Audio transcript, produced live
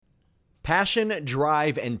Passion,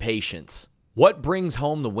 drive, and patience. What brings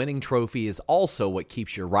home the winning trophy is also what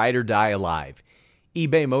keeps your ride or die alive.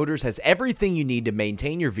 eBay Motors has everything you need to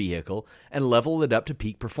maintain your vehicle and level it up to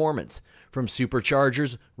peak performance. From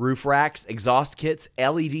superchargers, roof racks, exhaust kits,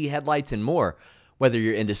 LED headlights, and more. Whether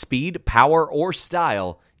you're into speed, power, or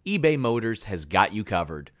style, eBay Motors has got you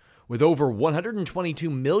covered. With over 122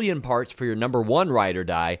 million parts for your number one ride or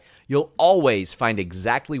die, you'll always find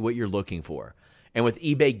exactly what you're looking for. And with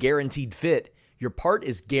eBay Guaranteed Fit, your part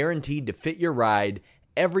is guaranteed to fit your ride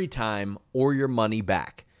every time or your money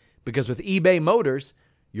back. Because with eBay Motors,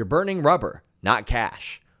 you're burning rubber, not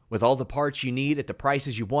cash. With all the parts you need at the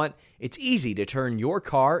prices you want, it's easy to turn your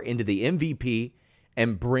car into the MVP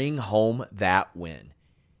and bring home that win.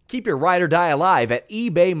 Keep your ride or die alive at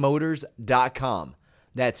ebaymotors.com.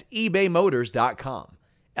 That's ebaymotors.com.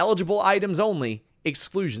 Eligible items only.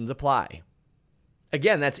 Exclusions apply.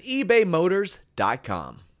 Again, that's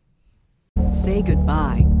ebaymotors.com. Say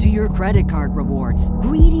goodbye to your credit card rewards.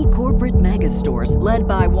 Greedy corporate mega stores, led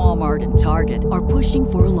by Walmart and Target, are pushing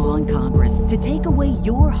for a law in Congress to take away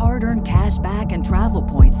your hard-earned cash back and travel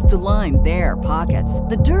points to line their pockets.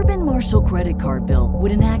 The Durbin-Marshall credit card bill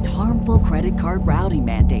would enact harmful credit card routing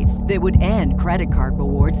mandates that would end credit card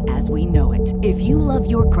rewards as we know it. If you love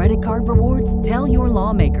your credit card rewards, tell your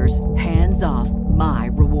lawmakers, hands off my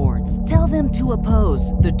rewards. Tell them to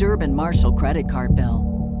oppose the Durbin-Marshall credit card bill.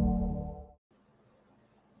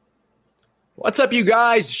 What's up, you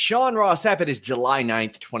guys? Sean Ross Sapp. It is July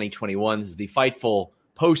 9th, 2021. This is the Fightful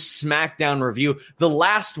post-SmackDown review. The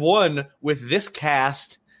last one with this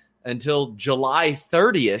cast until July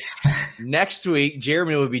 30th. Next week,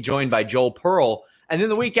 Jeremy will be joined by Joel Pearl. And then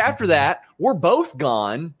the week after that, we're both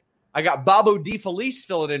gone. I got Bobo DeFelice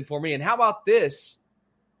filling in for me. And how about this?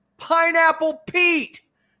 Pineapple Pete!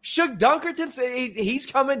 Shug Dunkerton, he's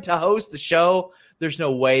coming to host the show. There's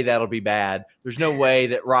no way that'll be bad. There's no way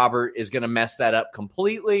that Robert is going to mess that up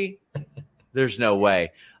completely. There's no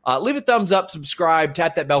way. Leave a thumbs up, subscribe,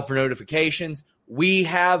 tap that bell for notifications. We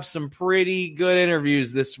have some pretty good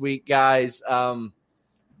interviews this week, guys. Full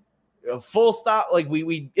stop. Like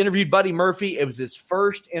we interviewed Buddy Murphy. It was his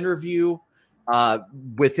first interview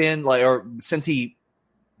since he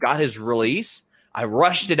got his release. I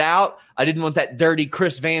rushed it out. I didn't want that dirty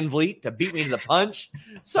Chris Van Vliet to beat me to the punch.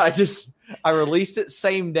 So I released it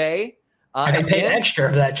same day. And I paid extra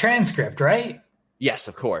for that transcript, right? Yes,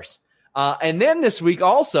 of course. And then this week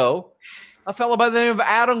also, a fellow by the name of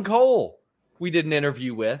Adam Cole we did an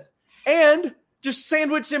interview with. And just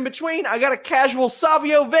sandwiched in between, I got a casual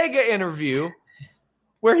Savio Vega interview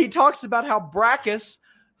where he talks about how Brackus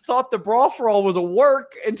thought the Brawl for All was a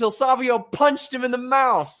work until Savio punched him in the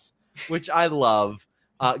mouth, which I love.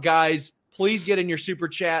 Guys, please get in your super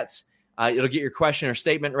chats. It'll get your question or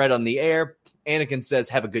statement read on the air. Anakin says,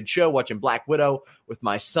 have a good show watching Black Widow with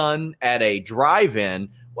my son at a drive-in.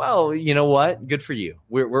 Well, you know what? Good for you.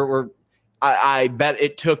 I bet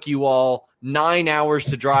it took you all 9 hours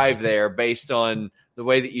to drive there based on the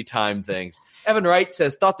way that you time things. Evan Wright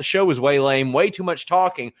says, thought the show was way lame, way too much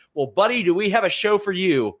talking. Well, buddy, do we have a show for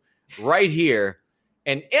you right here?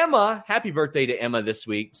 And Emma, happy birthday to Emma this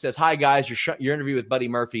week, says, hi, guys, your interview with Buddy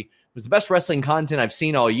Murphy was the best wrestling content I've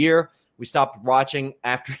seen all year. We stopped watching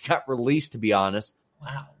after it got released, to be honest.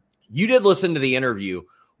 Wow. You did listen to the interview.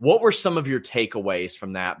 What were some of your takeaways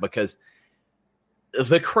from that? Because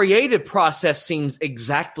the creative process seems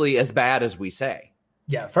exactly as bad as we say.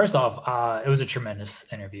 Yeah, first off, it was a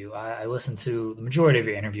tremendous interview. I listened to the majority of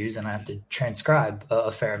your interviews, and I have to transcribe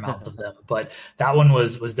a fair amount of them. But that one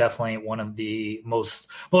was definitely one of the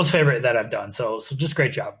most favorite that I've done. So just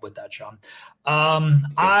great job with that, Sean.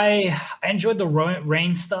 I enjoyed the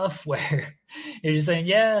Rain stuff where you're just saying,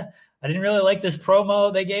 yeah, I didn't really like this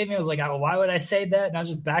promo they gave me. I was like, oh, why would I say that? And I was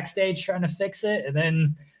just backstage trying to fix it, and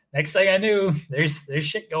then next thing I knew, there's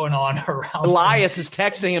shit going on around. Elias is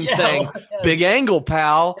texting him saying, big angle,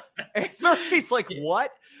 pal. And Murphy's like,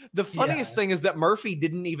 what? The funniest thing is that Murphy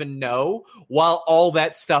didn't even know while all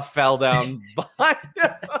that stuff fell down behind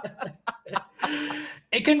him.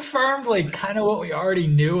 It confirmed like kind of what we already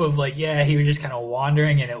knew of like, yeah, he was just kind of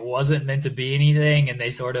wandering and it wasn't meant to be anything. And they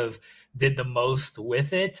sort of did the most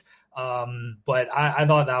with it. But I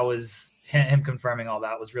thought that was him confirming all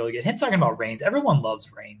that was really good. Him talking about Reigns. Everyone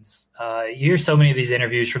loves Reigns. You hear so many of these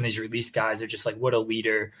interviews from these release guys are just like what a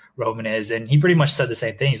leader Roman is. And he pretty much said the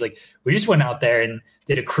same thing. He's like, we just went out there and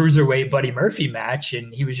did a cruiserweight Buddy Murphy match.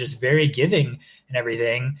 And he was just very giving and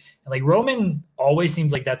everything. And like Roman always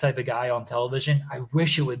seems like that type of guy on television. I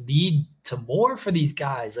wish it would lead to more for these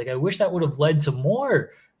guys. Like I wish that would have led to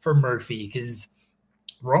more for Murphy because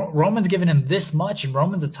Roman's given him this much and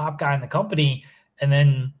Roman's a top guy in the company. And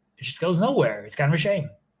then it just goes nowhere. It's kind of a shame.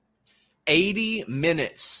 80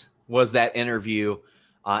 minutes was that interview.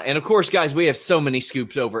 And of course, guys, we have so many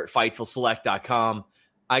scoops over at FightfulSelect.com.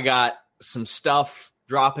 I got some stuff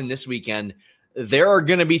dropping this weekend. There are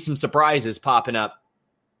going to be some surprises popping up.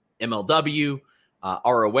 MLW,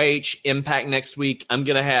 ROH, Impact next week. I'm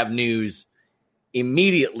going to have news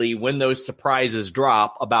immediately when those surprises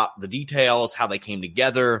drop about the details, how they came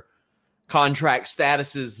together, contract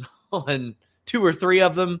statuses on 2 or 3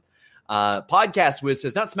 of them. Podcast Wiz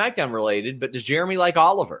says, not SmackDown related, but does Jeremy like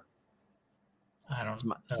Oliver? I don't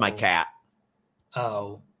know. It's my cat.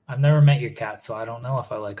 Oh, I've never met your cat, so I don't know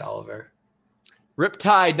if I like Oliver.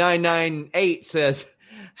 Riptide998 says,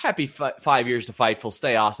 happy 5 years to Fightful.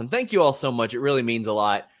 Stay awesome. Thank you all so much. It really means a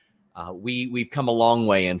lot. We've come a long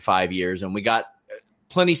way in 5 years, and we got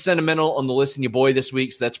plenty sentimental on the Listen You Boy this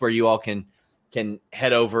week, so that's where you all can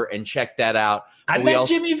head over and check that out. I met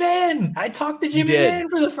Jimmy Van. I talked to Jimmy Van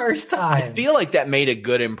for the first time. I feel like that made a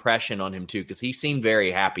good impression on him, too, because he seemed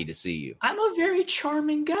very happy to see you. I'm a very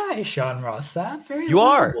charming guy, Sean Ross Sapp. You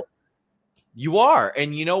are. You are.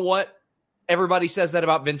 And you know what? Everybody says that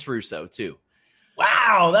about Vince Russo, too.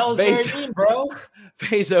 Wow, that was very mean, bro.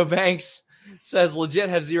 Fazo Banks says, legit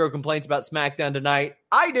have zero complaints about SmackDown tonight.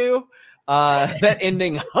 I do. That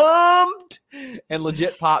ending humped and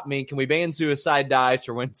legit popped me. Can we ban suicide dives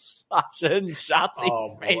for when Sasha and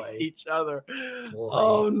Shotzi face each other? Boy.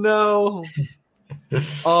 Oh, no.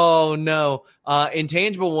 Oh, no.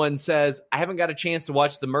 Intangible One says, I haven't got a chance to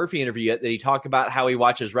watch the Murphy interview yet. Did he talk about how he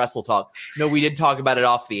watches Wrestle Talk? No, we did talk about it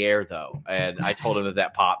off the air, though. And I told him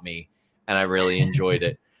that popped me, and I really enjoyed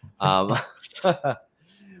it. But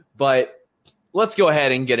let's go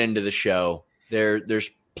ahead and get into the show. There's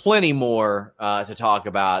plenty more to talk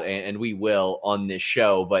about, and we will on this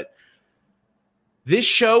show. But this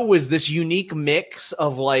show was this unique mix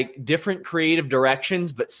of like different creative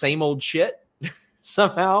directions, but same old shit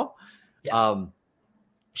somehow. Yeah.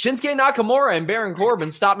 Shinsuke Nakamura and Baron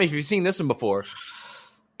Corbin. Stop me if you've seen this one before.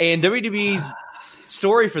 And WWE's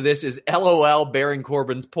story for this is LOL, Baron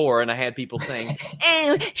Corbin's poor. And I had people saying,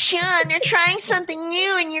 oh, Sean, they're trying something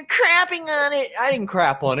new and you're crapping on it. I didn't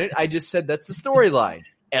crap on it. I just said that's the storyline.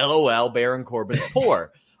 LOL, Baron Corbin's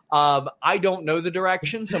poor. I don't know the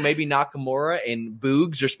direction, so maybe Nakamura and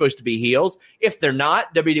Boogs are supposed to be heels. If they're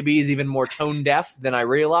not, WWE is even more tone deaf than I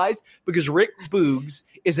realized, because Rick Boogs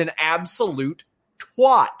is an absolute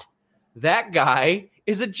twat. That guy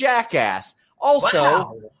is a jackass.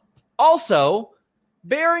 Also,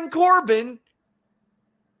 Baron Corbin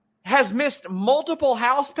has missed multiple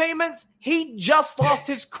house payments. He just lost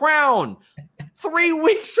his crown 3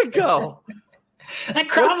 weeks ago. That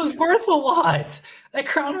crown was worth a lot. That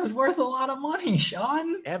crown was worth a lot of money,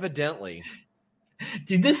 Sean. Evidently.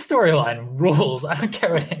 Dude, this storyline rules. I don't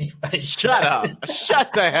care what anybody says. Shut up.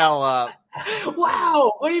 Shut the hell up.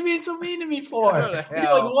 Wow. What are you being so mean to me for? We do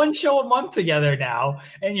like one show a month together now,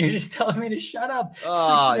 and you're just telling me to shut up 6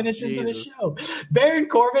 minutes into the show. Baron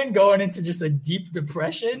Corbin going into just a deep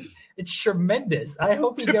depression. It's tremendous. I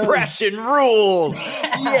hope he goes. Depression rules.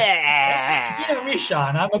 Yeah. You know me,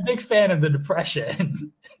 Sean. I'm a big fan of the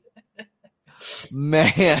depression.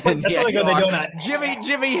 Man, that's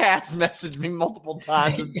Jimmy has messaged me multiple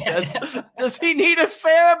times and said, does he need a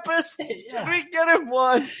therapist? Can we get him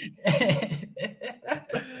one?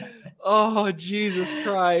 Oh, Jesus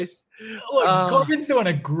Christ. Look, Corbin's doing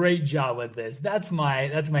a great job with this. That's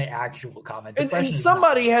my actual comment. And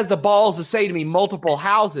somebody has the balls to say to me multiple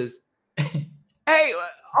houses. Hey,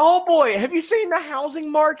 oh boy, have you seen the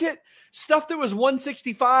housing market? Stuff that was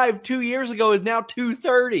 $165 2 years ago is now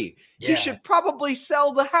 $230. Yeah. You should probably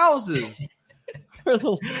sell the houses. For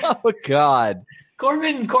the love of God.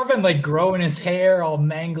 Corbin, like growing his hair all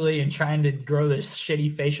mangly and trying to grow this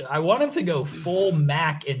shitty facial. I want him to go full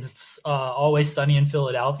Mac in Always Sunny in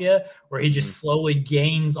Philadelphia, where he just slowly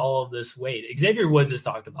gains all of this weight. Xavier Woods has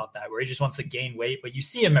talked about that, where he just wants to gain weight, but you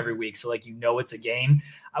see him every week, so like it's a gain.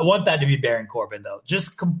 I want that to be Baron Corbin, though.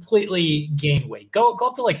 Just completely gain weight. Go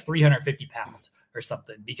up to like 350 pounds or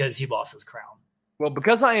something, because he lost his crown. Well,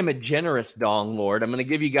 because I am a generous dong lord, I'm going to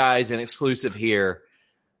give you guys an exclusive here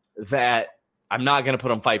that I'm not going to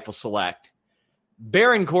put on Fightful Select.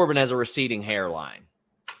 Baron Corbin has a receding hairline.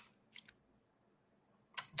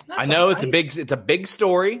 I know it's a big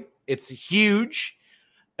story. It's huge.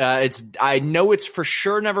 I know it's for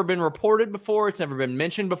sure never been reported before. It's never been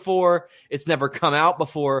mentioned before. It's never come out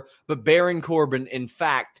before. But Baron Corbin, in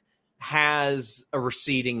fact, has a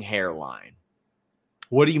receding hairline.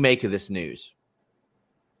 What do you make of this news?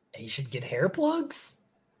 He should get hair plugs.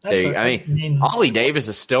 Ollie Davis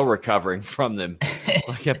is still recovering from them.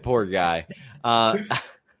 Like that poor guy.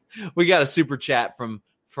 We got a super chat from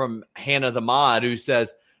from Hannah the Mod, who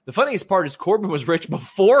says, the funniest part is Corbin was rich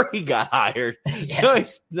before he got hired. So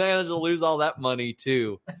he's managed to lose all that money,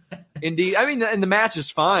 too. Indeed. I mean, and the match is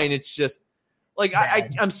fine. It's just, like,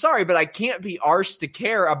 I'm sorry, but I can't be arsed to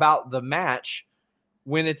care about the match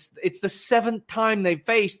when it's the 7th time they've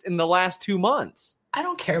faced in the last 2 months. I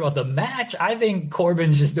don't care about the match. I think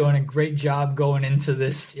Corbin's just doing a great job going into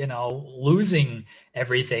this, losing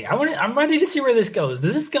everything. I'm ready to see where this goes.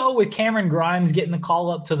 Does this go with Cameron Grimes getting the call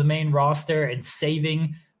up to the main roster and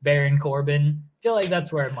saving Baron Corbin? I feel like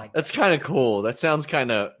that's where it might go. That's kind of cool. That sounds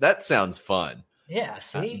fun. Yeah,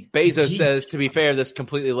 see? Bezos says, to be fair, this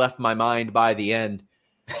completely left my mind by the end.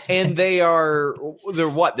 And they're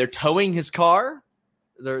what? They're towing his car?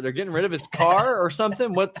 They're getting rid of his car or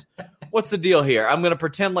something? What's the deal here? I'm going to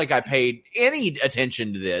pretend like I paid any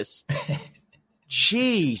attention to this.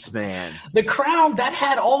 Jeez, man. The Crown, that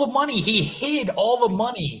had all the money. He hid all the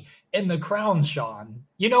money in the Crown, Sean.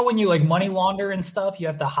 You know when you like money launder and stuff, you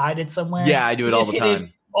have to hide it somewhere? Yeah, I do it all the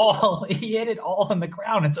time. He hid it all in the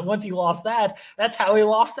Crown. And so once he lost that, that's how he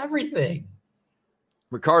lost everything.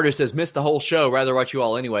 Ricardo says, missed the whole show. Rather watch you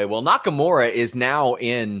all anyway. Well, Nakamura is now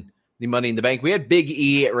in the Money in the Bank. We had Big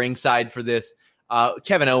E at ringside for this.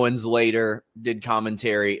 Kevin Owens later did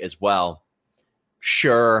commentary as well.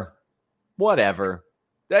 Sure. Whatever.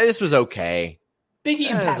 This was okay. Big E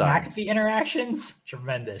and Pat McAfee interactions,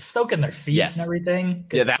 tremendous. Soaking their feet and everything.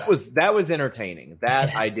 Good stuff. That was entertaining.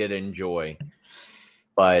 That I did enjoy.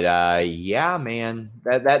 But yeah, man,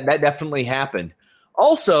 that definitely happened.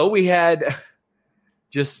 Also, we had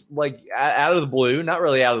just like out of the blue, not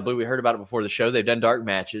really out of the blue. We heard about it before the show. They've done dark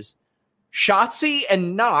matches. Shotzi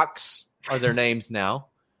and Nox are their names now.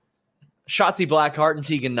 Shotzi Blackheart and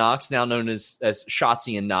Tegan Nox, now known as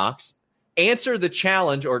Shotzi and Nox, answer the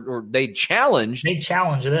challenge, or they challenged. They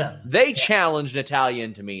challenged them. They challenged Natalya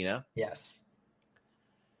and Tamina. Yes.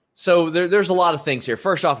 So there's a lot of things here.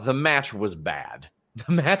 First off, the match was bad.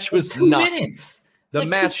 The match was 2 minutes. The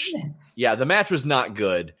match, the match was not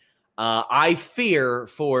good. I fear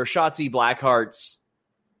for Shotzi Blackheart's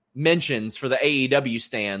mentions for the AEW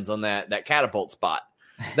stands on that catapult spot.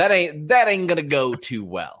 That ain't gonna go too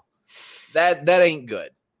well. That ain't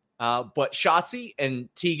good. But Shotzi and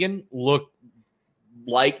Tegan look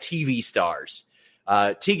like TV stars.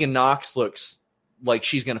 Tegan Nox looks like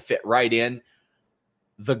she's gonna fit right in.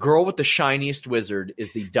 The girl with the shiniest wizard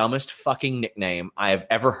is the dumbest fucking nickname I have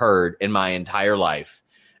ever heard in my entire life.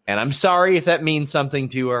 And I'm sorry if that means something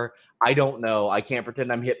to her. I don't know. I can't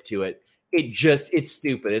pretend I'm hip to it. It's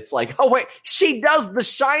stupid. It's like, oh, wait, she does the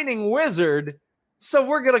shining wizard, so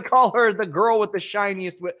we're going to call her the girl with the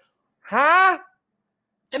shiniest wizard. Huh?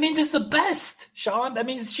 That means it's the best, Sean. That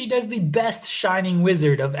means she does the best shining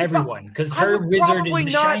wizard of everyone because her wizard is the shiniest. I would probably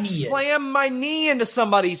not slam my knee into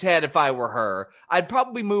somebody's head if I were her. I'd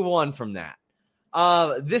probably move on from that.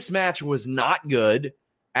 This match was not good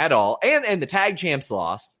at all. And the tag champs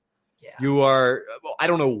lost. Yeah. I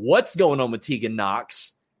don't know what's going on with Tegan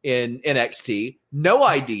Nox in NXT. No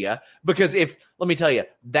idea. Because let me tell you,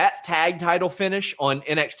 that tag title finish on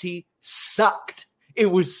NXT sucked. It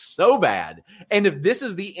was so bad. And if this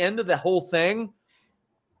is the end of the whole thing,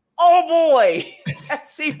 oh boy,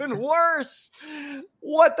 that's even worse.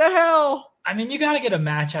 What the hell? I mean, you got to get a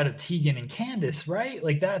match out of Tegan and Candice, right?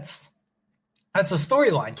 Like that's a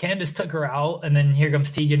storyline. Candice took her out, and then here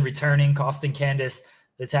comes Tegan returning, costing Candice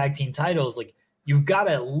the tag team titles. Like you've got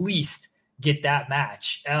to at least get that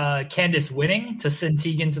match. Candice winning to send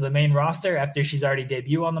Tegan to the main roster after she's already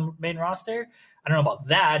debuted on the main roster. I don't know about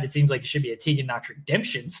that. It seems like it should be a Tegan Nox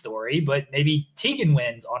redemption story, but maybe Tegan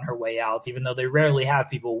wins on her way out, even though they rarely have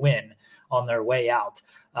people win on their way out.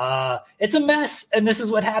 It's a mess, and this is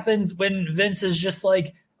what happens when Vince is just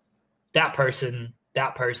like, that person,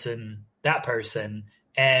 that person, that person,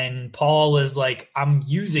 and Paul is like, I'm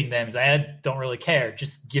using them. I don't really care.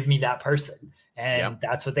 Just give me that person. And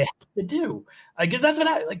that's what they have to do. Because that's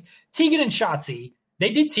what like Tegan and Shotzi,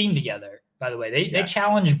 they did team together. By the way, they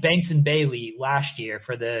challenged Banks and Bayley last year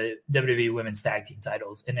for the WWE Women's Tag Team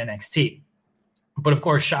titles in NXT. But of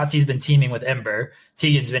course, Shotzi's been teaming with Ember.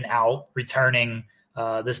 Tegan's been out, returning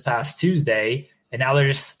this past Tuesday. And now they're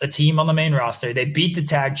just a team on the main roster. They beat the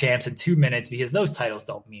tag champs in 2 minutes because those titles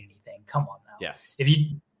don't mean anything. Come on now. Yes. If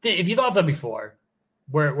you thought so before,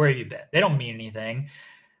 where have you been? They don't mean anything.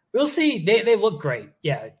 We'll see. They look great.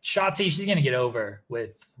 Yeah, Shotzi, she's going to get over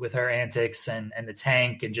with her antics and the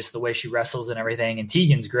tank and just the way she wrestles and everything. And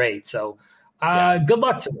Tegan's great. So good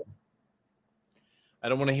luck to them. I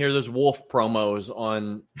don't want to hear those Wolf promos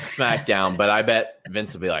on SmackDown, but I bet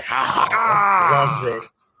Vince will be like, ha, ha, ha. Loves it.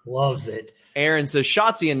 Loves it. Aaron says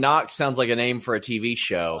Shotzi and Knox sounds like a name for a TV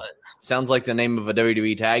show. Sounds like the name of a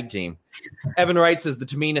WWE tag team. Evan Wright says the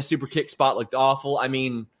Tamina super kick spot looked awful. I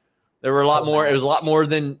mean, there were a lot more. It was a lot more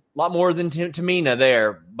than Tamina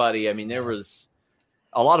there, buddy. I mean, there was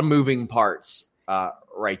a lot of moving parts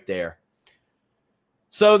right there.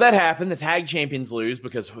 So that happened. The tag champions lose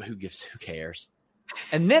because who cares?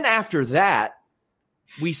 And then after that,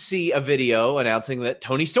 we see a video announcing that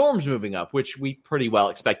Toni Storm's moving up, which we pretty well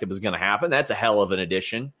expected was going to happen. That's a hell of an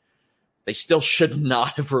addition. They still should not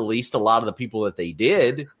have released a lot of the people that they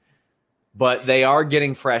did, but they are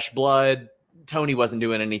getting fresh blood. Toni wasn't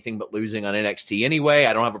doing anything but losing on NXT anyway.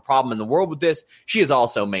 I don't have a problem in the world with this. She is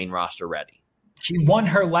also main roster ready. She won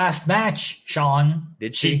her last match, Sean.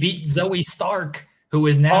 Did she? She beat Zoe Stark, who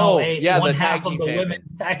is now one half of the champion.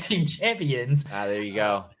 women's tag team champions. There you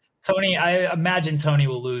go. Toni, I imagine Toni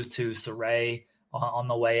will lose to Saray on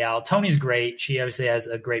the way out. Toni's great. She obviously has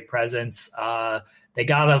a great presence. They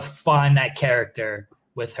got to find that character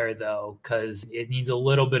with her, though, because it needs a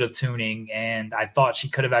little bit of tuning, and I thought she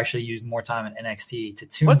could have actually used more time in NXT to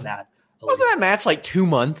tune that. Wasn't that match like 2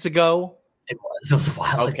 months ago? It was a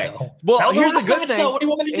while ago. Well, here's the good thing. Though. What do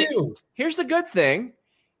you want me to do? Here's the good thing.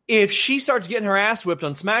 If she starts getting her ass whipped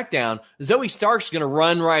on SmackDown, Zoe Stark's going to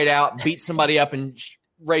run right out, beat somebody up, and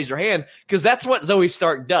raise her hand, because that's what Zoe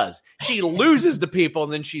Stark does. She loses to people,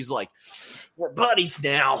 and then she's like, we're buddies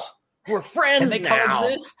now. We're friends now.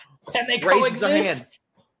 Can they coexist?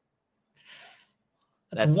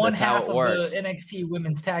 That's one half of the NXT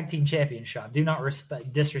Women's Tag Team Championship. Do not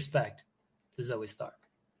disrespect to Zoe Stark.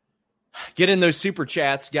 Get in those super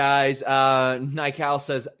chats, guys. Nikal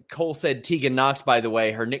says, Cole said Tegan Knox, by the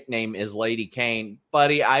way. Her nickname is Lady Kane.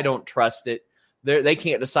 Buddy, I don't trust it. They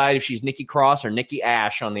can't decide if she's Nikki Cross or Nikki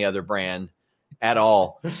Ash on the other brand at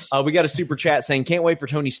all. We got a super chat saying, can't wait for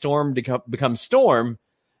Toni Storm to become Storm.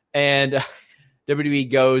 And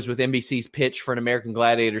WWE goes with NBC's pitch for an American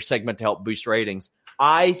Gladiator segment to help boost ratings.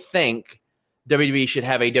 I think WWE should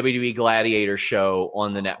have a WWE Gladiator show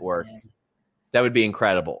on the network. That would be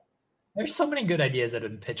incredible. There's so many good ideas that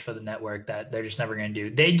have been pitched for the network that they're just never going to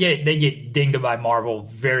do. They get dinged by Marvel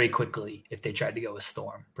very quickly if they tried to go with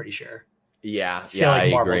Storm, pretty sure. Yeah, I feel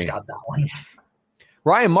like Marvel's got that one.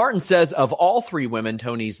 Ryan Martin says, of all three women,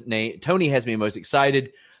 Toni has me most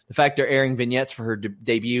excited. The fact they're airing vignettes for her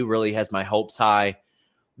debut really has my hopes high.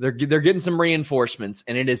 They're getting some reinforcements,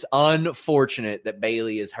 and it is unfortunate that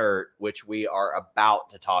Bayley is hurt, which we are about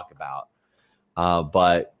to talk about.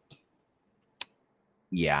 But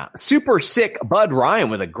yeah, super sick Bud Ryan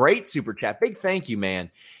with a great super chat. Big thank you, man.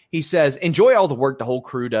 He says, enjoy all the work the whole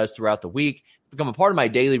crew does throughout the week. It's become a part of my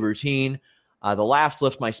daily routine. The laughs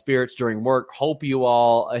lift my spirits during work. Hope you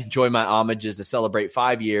all enjoy my homages to celebrate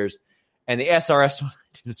 5 years. And the SRS one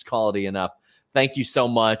is quality enough. Thank you so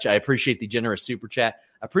much. I appreciate the generous super chat.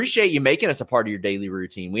 I appreciate you making us a part of your daily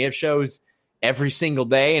routine. We have shows every single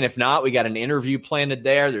day. And if not, we got an interview planted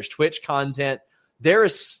there. There's Twitch content. There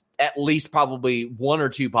is at least probably 1 or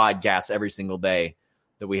 2 podcasts every single day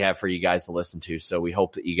that we have for you guys to listen to. So we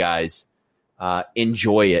hope that you guys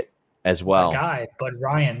enjoy it as well. That guy, Bud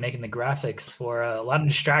Ryan, making the graphics for a lot of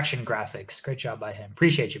distraction graphics. Great job by him.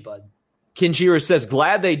 Appreciate you, Bud. Kinjiro says,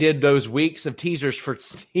 glad they did those weeks of teasers for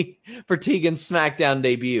Tegan's SmackDown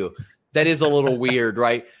debut. That is a little weird,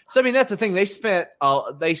 right? So, I mean, that's the thing. They spent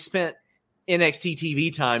NXT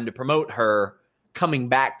TV time to promote her coming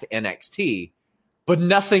back to NXT, but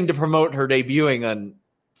nothing to promote her debuting on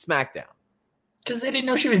SmackDown. Because they didn't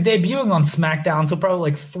know she was debuting on SmackDown until probably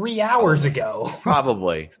like 3 hours ago.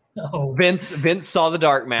 Probably. Oh. Vince saw the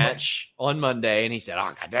dark match on Monday, and he said,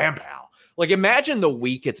 oh, goddamn, pal. Like, imagine the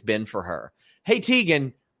week it's been for her. Hey,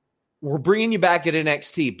 Tegan, we're bringing you back at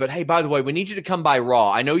NXT, but hey, by the way, we need you to come by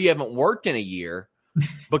Raw. I know you haven't worked in a year,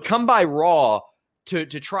 but come by Raw to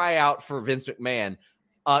try out for Vince McMahon.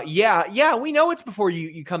 Yeah, we know it's before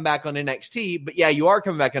you come back on NXT, but yeah, you are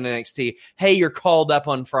coming back on NXT. Hey, you're called up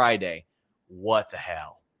on Friday. What the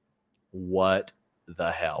hell?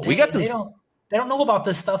 We got some... They don't know about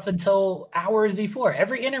this stuff until hours before.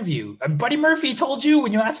 Every interview. Buddy Murphy told you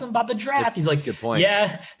when you asked him about the draft. He's like, that's a good point.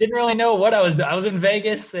 Yeah, didn't really know what I was doing. I was in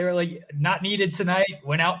Vegas. They were like, not needed tonight.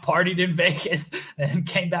 Went out, partied in Vegas, and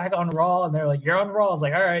came back on Raw. And they're like, you're on Raw. I was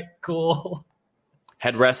like, all right, cool.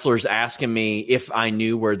 Had wrestlers asking me if I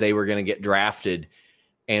knew where they were going to get drafted.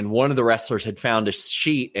 And one of the wrestlers had found a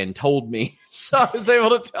sheet and told me. So I was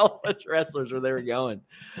able to tell a bunch of wrestlers where they were going.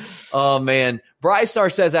 Oh, man. Brystar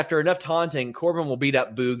says, after enough taunting, Corbin will beat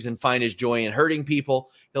up Boogs and find his joy in hurting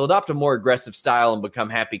people. He'll adopt a more aggressive style and become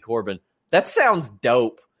Happy Corbin. That sounds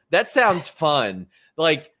dope. That sounds fun.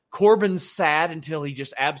 Like, Corbin's sad until he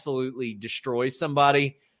just absolutely destroys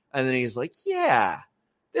somebody. And then he's like, yeah,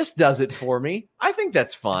 this does it for me. I think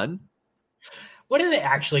that's fun. What are they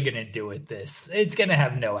actually going to do with this? It's going to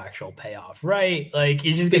have no actual payoff, right? Like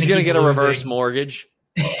he's just going to get a reverse mortgage.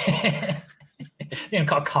 You're gonna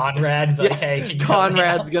call Conrad. But hey,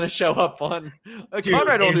 Conrad's gonna show up on. Dude,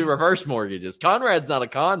 Conrad don't do reverse mortgages. Conrad's not a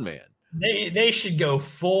con man. They should go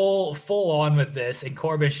full on with this, and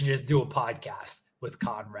Corbin should just do a podcast with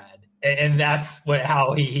Conrad, and that's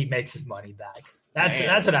how he makes his money back.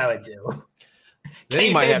 That's what I would do. Then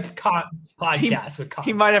he might have podcast with Conrad.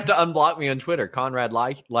 He might have to unblock me on Twitter. Conrad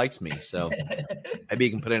likes me, so maybe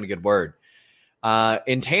he can put in a good word.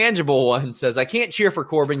 Intangible One says, I can't cheer for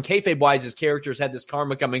Corbin. Kayfabe-wise, his characters had this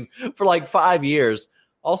karma coming for like 5 years.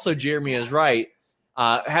 Also, Jeremy is right.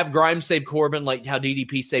 Have Grimes save Corbin like how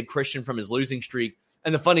DDP saved Christian from his losing streak.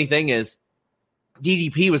 And the funny thing is,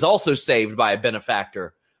 DDP was also saved by a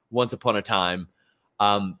benefactor once upon a time.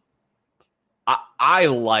 I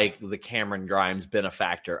like the Cameron Grimes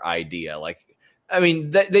benefactor idea. Like, I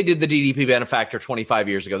mean, they did the DDP benefactor 25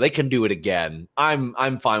 years ago. They can do it again.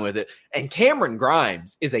 I'm fine with it. And Cameron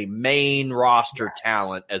Grimes is a main roster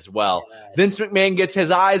talent as well. Yes. Vince McMahon gets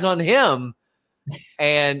his eyes on him,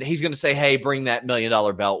 and he's going to say, hey, bring that $1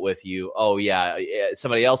 million belt with you. Oh, yeah,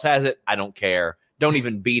 somebody else has it. I don't care. Don't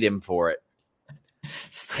even beat him for it.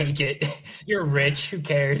 Just take it. You're rich. Who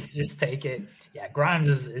cares? Just take it. Yeah, Grimes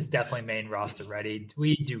is definitely main roster ready.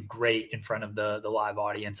 We do great in front of the live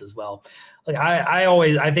audience as well. Like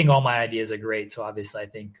I think all my ideas are great. So obviously I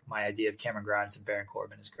think my idea of Cameron Grimes and Baron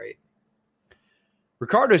Corbin is great.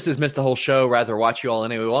 Ricardo says, missed the whole show. Rather watch you all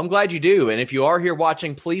anyway. Well, I'm glad you do. And if you are here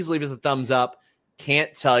watching, please leave us a thumbs up.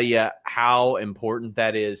 Can't tell you how important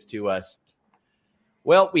that is to us.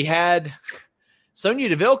 Well, we had Sonya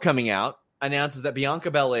Deville coming out, announces that Bianca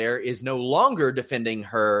Belair is no longer defending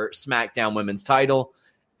her SmackDown Women's title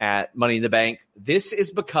at Money in the Bank. This is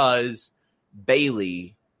because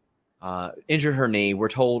Bayley injured her knee. We're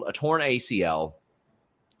told a torn ACL.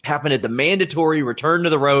 Happened at the mandatory Return to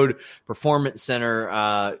the Road Performance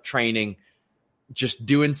Center training. Just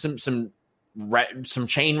doing some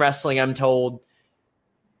chain wrestling, I'm told.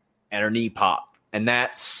 And her knee popped. And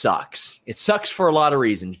that sucks. It sucks for a lot of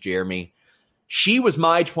reasons, Jeremy. She was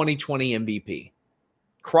my 2020 MVP.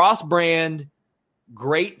 Cross-brand,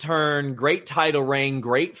 great turn, great title reign,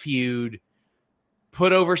 great feud,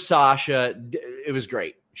 put over Sasha. It was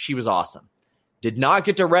great. She was awesome. Did not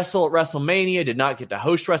get to wrestle at WrestleMania, did not get to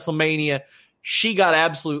host WrestleMania. She got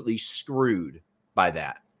absolutely screwed by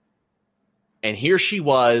that. And here she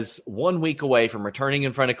was 1 week away from returning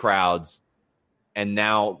in front of crowds, and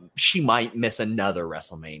now she might miss another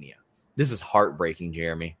WrestleMania. This is heartbreaking,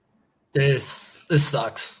 Jeremy. This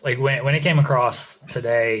sucks. Like when it came across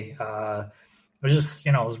today, it was just,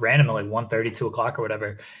 it was random at like 1:30, 2 o'clock or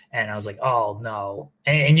whatever. And I was like, oh no.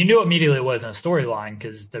 And you knew immediately it wasn't a storyline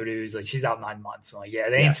because WWE was like, she's out 9 months. I'm like, yeah,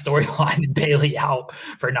 they ain't storyline Bayley out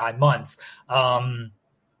for 9 months.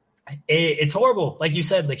 It's horrible. Like you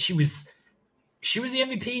said, like she was the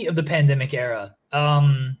MVP of the pandemic era.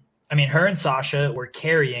 I mean, her and Sasha were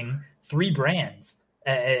carrying 3 brands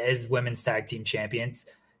as women's tag team champions.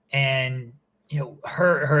 And,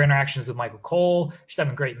 her interactions with Michael Cole, she's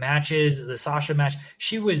having great matches. The Sasha match,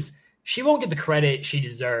 she won't get the credit she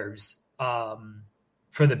deserves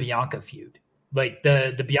for the Bianca feud. Like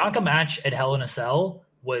the Bianca match at Hell in a Cell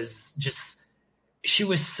was just, she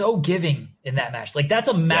was so giving in that match. Like that's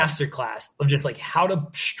a masterclass of just like how to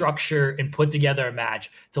structure and put together a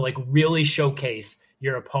match to like really showcase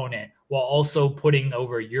your opponent while also putting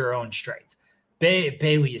over your own strengths.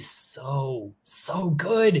 Bayley is so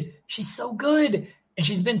good. She's so good. And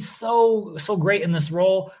she's been so great in this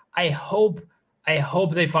role. I hope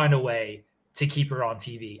they find a way to keep her on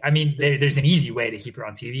TV. I mean, there's an easy way to keep her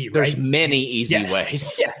on TV, right? There's many easy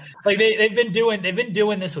ways. Yeah. Like they've been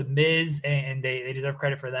doing this with Miz, and they deserve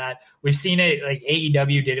credit for that. We've seen it, like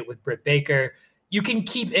AEW did it with Britt Baker. You can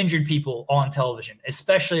keep injured people on television,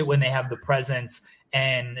 especially when they have the presence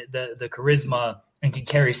and the charisma and can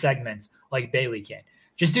carry segments like Bayley can.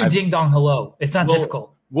 Just do ding dong hello. It's not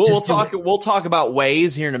difficult. We'll talk about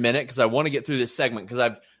ways here in a minute because I want to get through this segment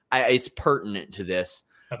because it's pertinent to this.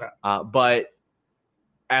 Okay. But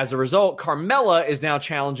as a result, Carmella is now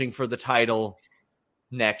challenging for the title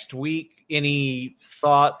next week. Any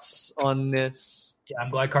thoughts on this? Yeah,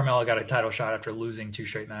 I'm glad Carmella got a title shot after losing 2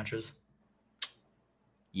 straight matches.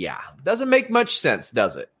 Yeah, doesn't make much sense,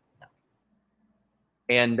 does it? No.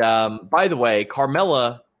 And by the way,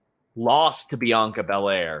 Carmella lost to Bianca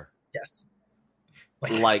Belair. Yes.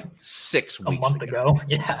 Like 6 weeks a month ago.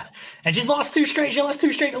 Yeah. And she's lost 2 straight. She lost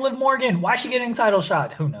 2 straight to Liv Morgan. Why is she getting a title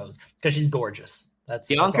shot? Who knows? Because she's gorgeous. That's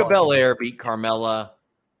Bianca Belair beat Carmella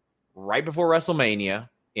right before WrestleMania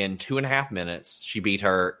in 2.5 minutes. She beat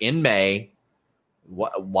her in May.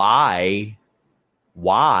 Why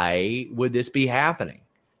would this be happening?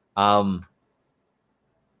 I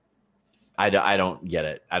don't get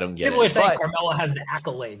it. I don't get People it. are saying Carmella has the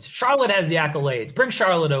accolades. Charlotte has the accolades. Bring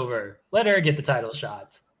Charlotte over. Let her get the title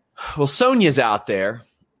shots. Well, Sonya's out there.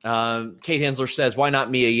 Kate Hensler says, why not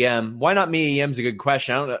Mia Yim? Why not Mia Yim's a good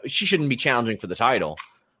question. I don't know. She shouldn't be challenging for the title,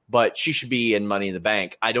 but she should be in Money in the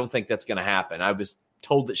Bank. I don't think that's going to happen. I was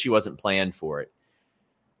told that she wasn't planned for it.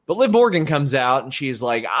 But Liv Morgan comes out and she's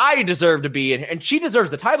like, I deserve to be in, and she deserves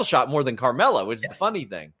the title shot more than Carmella, which is the funny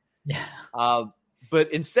thing. Yeah.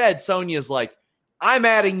 But instead, Sonya's like, I'm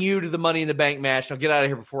adding you to the Money in the Bank match. I'll get out of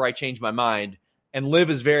here before I change my mind. And Liv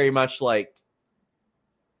is very much like,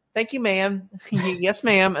 thank you, ma'am. Yes,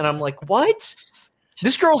 ma'am. And I'm like, what?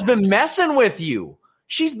 This girl's been messing with you.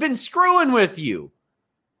 She's been screwing with you.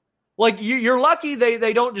 Like, you're lucky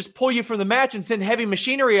they don't just pull you from the match and send heavy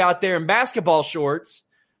machinery out there in basketball shorts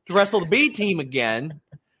to wrestle the B team again.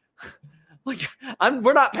 Like,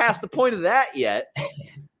 we're not past the point of that yet.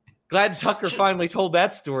 Glad Tucker finally told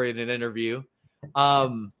that story in an interview.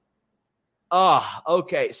 Okay.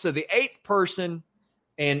 So the 8th person,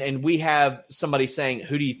 and we have somebody saying,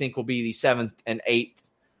 who do you think will be the 7th and 8th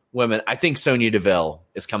women? I think Sonya Deville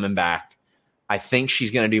is coming back. I think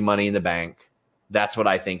she's going to do Money in the Bank. That's what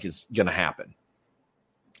I think is going to happen.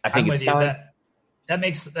 I think it's time. That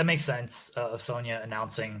makes sense of Sonya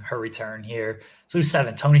announcing her return here. So who's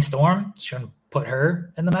 7? Toni Storm? She's going to put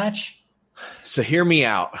her in the match? So hear me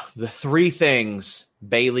out. The 3 things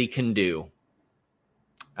Bayley can do.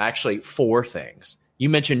 Actually, 4 things. You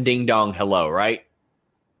mentioned ding dong hello, right?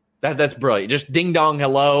 That's brilliant. Just ding dong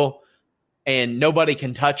hello, and nobody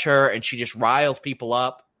can touch her, and she just riles people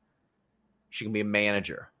up. She can be a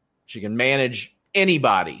manager. She can manage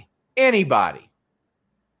anybody.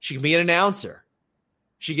 She can be an announcer.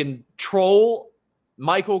 She can troll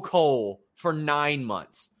Michael Cole for 9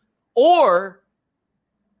 months. Or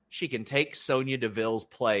she can take Sonya Deville's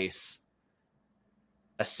place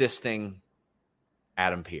assisting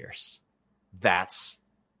Adam Pearce. That's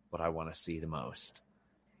what I want to see the most.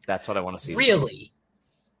 That's what I want to see. Really?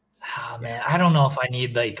 Oh, man, I don't know if I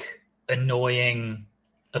need, like, annoying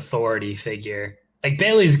authority figure. Like,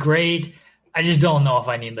 Bayley's great. I just don't know if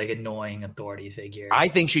I need, like, annoying authority figure. I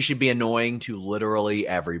think she should be annoying to literally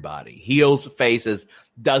everybody. Heels, faces,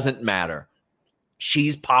 doesn't matter.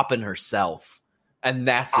 She's popping herself. And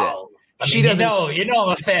that's it. She doesn't. I'm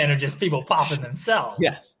a fan of just people popping themselves.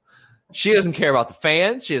 Yes. She doesn't care about the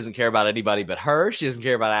fans. She doesn't care about anybody but her. She doesn't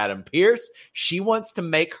care about Adam Pearce. She wants to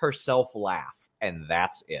make herself laugh, and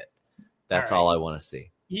that's it. That's all I want to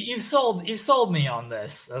see. You've sold me on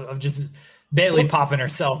this of just Bayley popping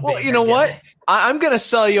herself. Well, you know what? I'm going to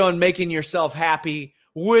sell you on making yourself happy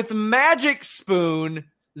with Magic Spoon.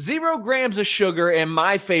 0 grams of sugar and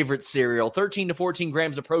my favorite cereal, 13 to 14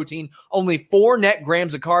 grams of protein, only 4 net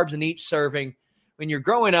grams of carbs in each serving. When you're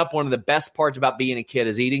growing up, one of the best parts about being a kid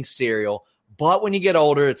is eating cereal. But when you get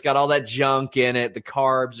older, it's got all that junk in it, the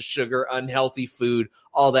carbs, the sugar, unhealthy food,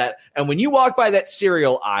 all that. And when you walk by that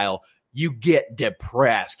cereal aisle, you get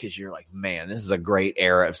depressed because you're like, man, this is a great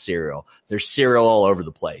era of cereal. There's cereal all over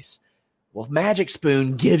the place. Well, Magic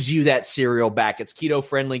Spoon gives you that cereal back. It's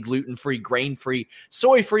keto-friendly, gluten-free, grain-free,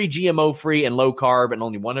 soy-free, GMO-free, and low-carb, and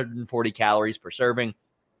only 140 calories per serving.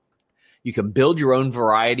 You can build your own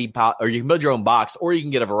or you can build your own box, or you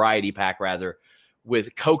can get a variety pack, rather,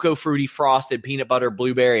 with cocoa fruity frosted, peanut butter,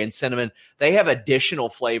 blueberry, and cinnamon. They have additional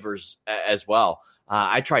flavors as well.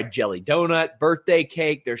 I tried jelly donut, birthday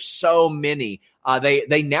cake. There's so many.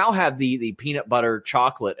 They now have the peanut butter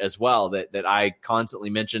chocolate as well that I constantly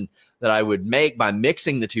mention that I would make by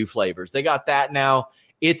mixing the 2 flavors. They got that now.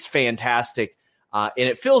 It's fantastic, and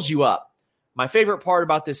it fills you up. My favorite part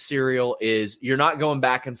about this cereal is you're not going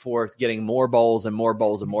back and forth getting more bowls and more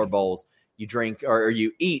bowls and more bowls. You drink or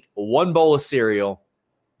you eat 1 bowl of cereal.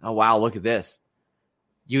 Oh, wow, look at this.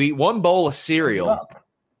 You eat 1 bowl of cereal,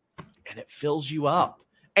 and it fills you up.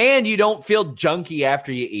 And you don't feel junky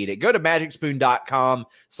after you eat it. Go to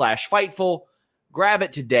magicspoon.com/Fightful. Grab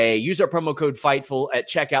it today. Use our promo code Fightful at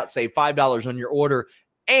checkout. Save $5 on your order.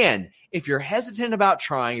 And if you're hesitant about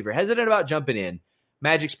trying, if you're hesitant about jumping in,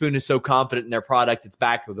 Magic Spoon is so confident in their product, it's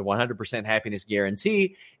backed with a 100% happiness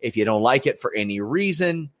guarantee. If you don't like it for any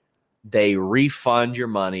reason, they refund your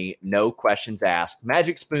money. No questions asked.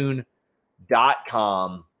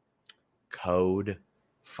 Magicspoon.com, code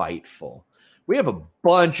Fightful. We have a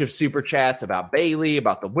bunch of super chats about Bayley,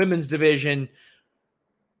 about the women's division.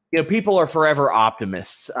 You know, people are forever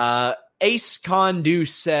optimists. Ace Condu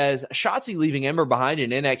says, Shotzi leaving Ember behind in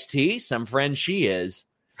NXT? Some friend she is.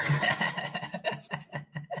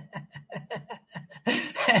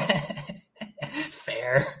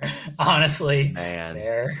 Fair. Honestly. Man.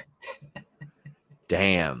 Fair.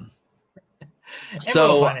 Damn.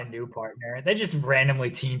 So we'll find a new partner. They just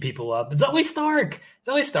randomly team people up. Zoe Stark.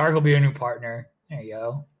 Zoe Stark will be a new partner. There you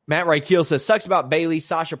go. Matt Reichel says, sucks about Bayley.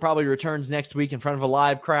 Sasha probably returns next week in front of a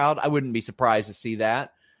live crowd. I wouldn't be surprised to see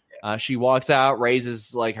that. She walks out,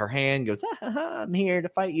 raises like her hand, goes, I'm here to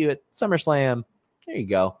fight you at SummerSlam. There you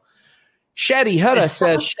go. Shaddy Hutta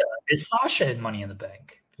says, is Sasha in Money in the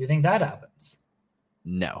Bank? Do you think that happens?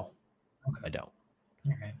 No, okay. I don't.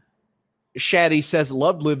 All right. Shaddy says,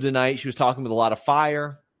 loved Liv tonight. She was talking with a lot of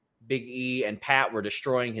fire. Big E and Pat were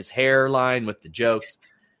destroying his hairline with the jokes.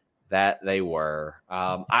 That they were.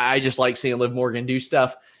 I just like seeing Liv Morgan do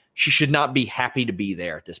stuff. She should not be happy to be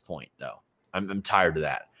there at this point, though. I'm tired of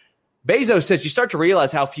that. Bezos says, you start to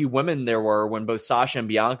realize how few women there were when both Sasha and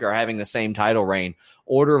Bianca are having the same title reign.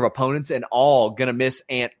 Order of opponents and all going to miss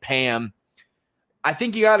Aunt Pam. I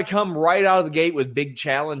think you got to come right out of the gate with big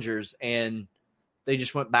challengers, and they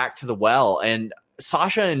just went back to the well. And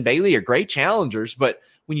Sasha and Bayley are great challengers, but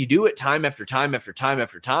when you do it time after time after time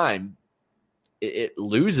after time, it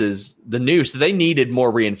loses the new. So they needed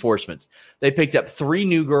more reinforcements. They picked up 3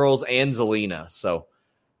 new girls and Zelina. So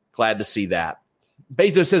glad to see that.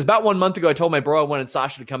 Bezos says, about 1 month ago, I told my bro I wanted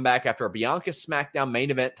Sasha to come back after a Bianca SmackDown main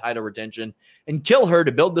event title retention and kill her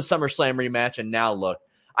to build the SummerSlam rematch. And now look,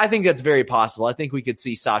 I think that's very possible. I think we could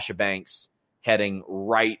see Sasha Banks heading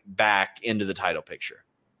right back into the title picture.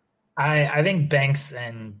 I think Banks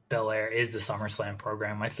and Belair is the SummerSlam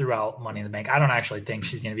program. I threw out Money in the Bank. I don't actually think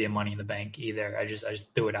she's going to be a Money in the Bank either. I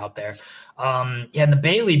just threw it out there. And the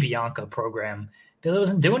Bayley Bianca program, Bayley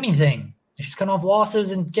wasn't doing anything. She's cutting off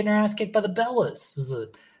losses and getting her ass kicked by the Bellas.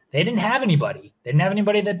 They didn't have anybody. They didn't have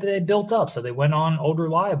anybody that they built up, so they went on Old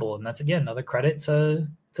Reliable, and that's again another credit to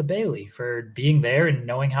Bayley for being there and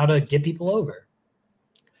knowing how to get people over.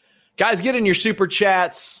 Guys, get in your super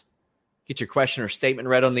chats. Get your question or statement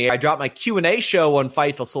read on the air. I dropped my Q&A show on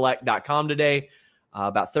FightfulSelect.com today.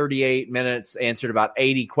 About 38 minutes, answered about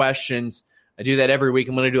 80 questions. I do that every week.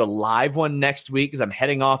 I'm going to do a live one next week because I'm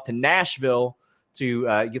heading off to Nashville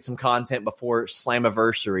to get some content before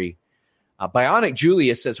Slammiversary. Bionic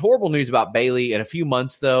Julius says, horrible news about Bayley in a few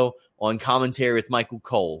months, though, on commentary with Michael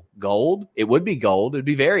Cole. Gold? It would be gold. It would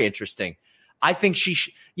be very interesting. I think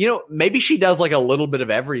maybe she does like a little bit of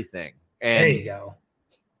everything. And there you go.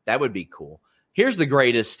 That would be cool. Here's the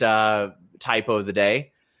greatest typo of the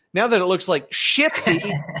day. Now that it looks like shitsy,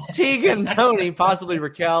 Tegan, Tony, possibly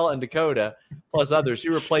Raquel, and Dakota, plus others,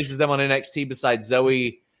 who replaces them on NXT besides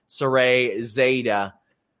Zoe, Saray, Zeta?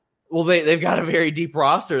 Well, they've got a very deep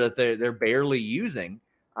roster that they're barely using.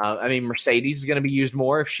 Mercedes is going to be used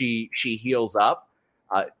more if she heals up.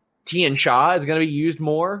 Tian Sha is going to be used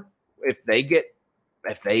more if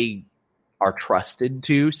they are trusted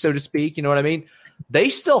to, so to speak. You know what I mean? They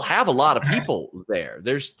still have a lot of people there.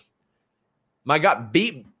 There's, my God,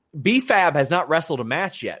 B-Fab has not wrestled a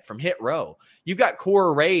match yet from Hit Row. You've got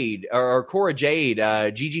Cora Jade,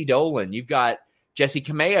 Gigi Dolan. You've got Jesse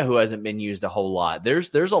Kamea, who hasn't been used a whole lot.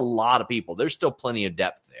 There's a lot of people. There's still plenty of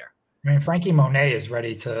depth there. I mean, Frankie Monet is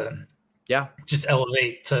ready to just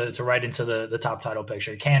elevate to right into the top title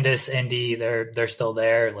picture. Candice, Indy, they're still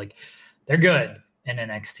there. Like, they're good in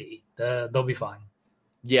NXT. They'll be fine.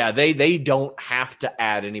 Yeah, they don't have to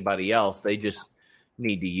add anybody else. They just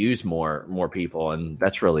need to use more people, and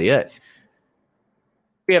that's really it.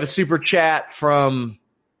 We have a super chat from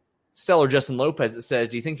Stellar Justin Lopez that says,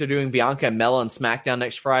 do you think they're doing Bianca and Mella on SmackDown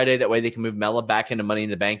next Friday? That way they can move Mella back into Money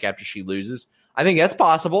in the Bank after she loses. I think that's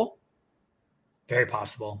possible. Very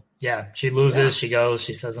possible. Yeah, she loses, she goes,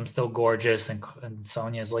 she says, I'm still gorgeous, and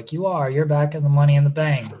Sonya's like, you're back in the Money in the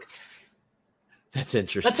Bank. That's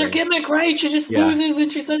interesting. That's her gimmick, right? She just loses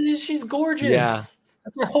and she says she's gorgeous. Yeah.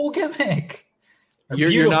 That's her whole gimmick.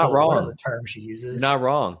 You're not wrong. The term she uses. You're not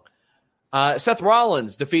wrong. Seth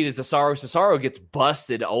Rollins defeated Cesaro. Cesaro gets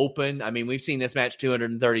busted open. I mean, we've seen this match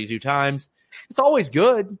 232 times. It's always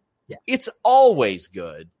good. Yeah. It's always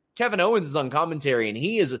good. Kevin Owens is on commentary, and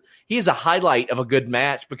he is a highlight of a good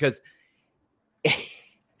match because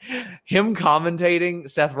him commentating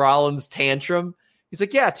Seth Rollins' tantrum, he's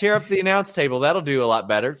like, yeah, tear up the announce table. That'll do a lot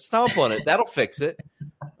better. Stomp on it. That'll fix it.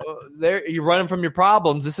 There, you're running from your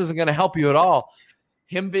problems. This isn't going to help you at all.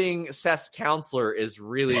 Him being Seth's counselor is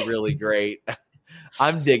really, really great.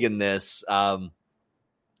 I'm digging this.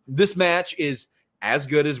 This match is as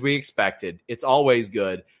good as we expected. It's always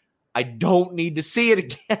good. I don't need to see it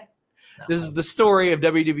again. No. This is the story of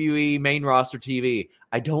WWE main roster TV.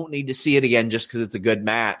 I don't need to see it again just because it's a good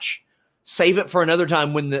match. Save it for another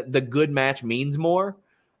time when the good match means more.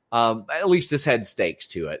 At least this had stakes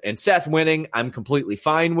to it. And Seth winning, I'm completely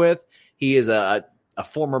fine with. He is a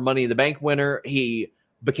former Money in the Bank winner. He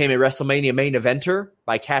became a WrestleMania main eventer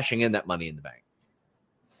by cashing in that Money in the Bank.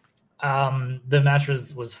 The match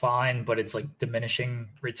was fine, but it's like diminishing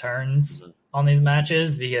returns on these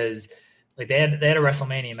matches because like they had a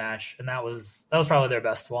WrestleMania match, and that was probably their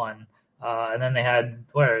best one. And then they had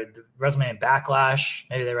the WrestleMania Backlash.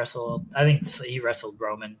 Maybe they wrestled. I think he wrestled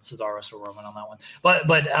Roman. Cesaro wrestled Roman on that one.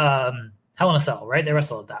 But Hell in a Cell, right? They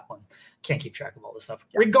wrestled at that one. Can't keep track of all this stuff.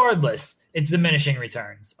 Yeah. Regardless, it's diminishing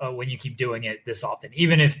returns when you keep doing it this often.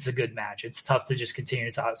 Even if it's a good match, it's tough to just continue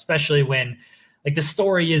to talk, especially when like the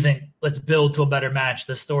story isn't let's build to a better match.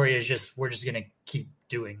 The story is just we're just gonna keep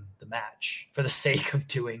doing the match for the sake of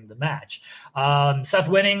doing the match. Seth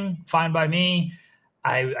winning, fine by me.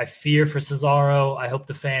 I fear for Cesaro. I hope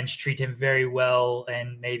the fans treat him very well,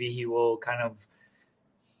 and maybe he will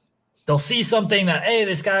they'll see something that, hey,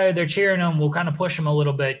 this guy, they're cheering him, will kind of push him a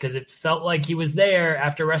little bit because it felt like he was there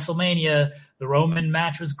after WrestleMania. The Roman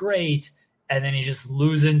match was great, and then he's just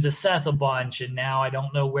losing to Seth a bunch, and now I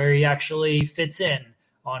don't know where he actually fits in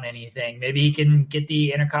on anything. Maybe he can get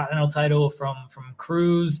the Intercontinental title from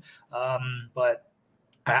Cruz, but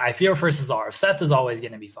I fear for Cesaro. Seth is always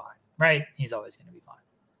going to be fine, right? He's always going to be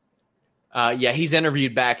fine. He's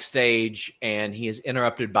interviewed backstage, and he is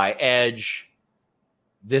interrupted by Edge.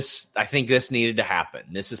 I think this needed to happen.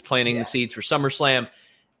 This is planting the seeds for SummerSlam.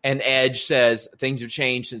 And Edge says, things have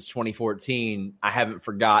changed since 2014. I haven't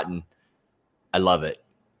forgotten. I love it.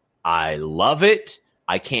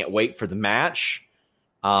 I can't wait for the match.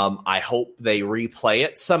 I hope they replay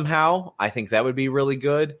it somehow. I think that would be really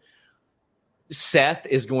good. Seth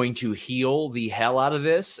is going to heal the hell out of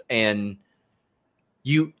this. And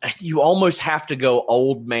you almost have to go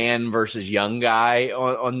old man versus young guy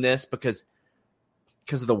on this because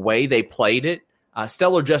of the way they played it.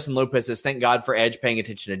 Stellar Justin Lopez says, thank God for Edge paying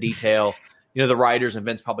attention to detail. The writers and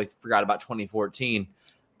Vince probably forgot about 2014.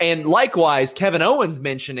 And likewise, Kevin Owens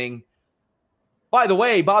mentioning, by the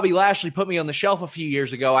way, Bobby Lashley put me on the shelf a few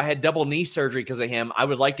years ago. I had double knee surgery because of him. I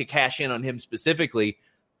would like to cash in on him specifically.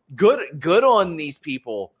 Good on these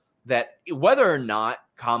people that whether or not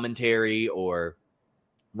commentary or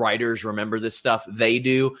writers remember this stuff, they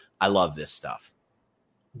do. I love this stuff.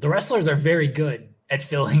 The wrestlers are very good at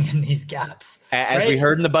filling in these gaps. As we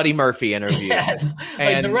heard in the Buddy Murphy interview. Yes,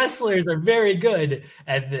 and the wrestlers are very good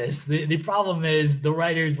at this. The problem is the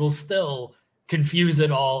writers will still confuse it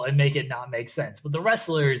all and make it not make sense. But the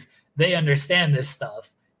wrestlers, they understand this stuff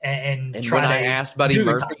and try when to I asked Buddy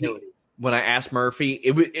Murphy, when I asked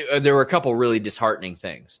Murphy, there were a couple really disheartening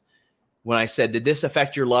things. When I said, did this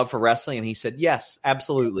affect your love for wrestling? And he said, yes,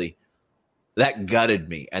 absolutely. That gutted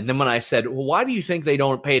me. And then when I said, well, why do you think they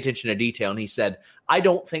don't pay attention to detail? And he said, I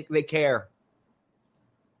don't think they care.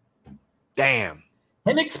 Damn.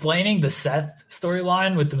 Him explaining the Seth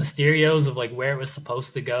storyline with the Mysterios of like where it was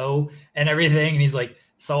supposed to go and everything. And he's like,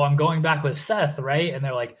 so I'm going back with Seth, right? And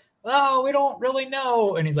they're like, oh, we don't really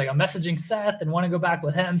know. And he's like, I'm messaging Seth and want to go back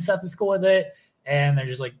with him. Seth is cool with it. And they're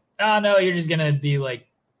just like, oh, no, you're just going to be like,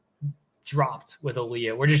 dropped with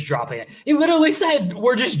Aaliyah. We're just dropping it. He literally said,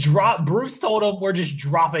 Bruce told him we're just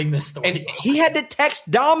dropping this story. And he had to text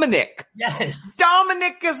Dominic. Yes.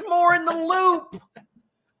 Dominic is more in the loop.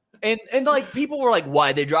 And like people were like,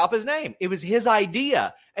 why'd they drop his name? It was his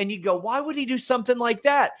idea. And you go, why would he do something like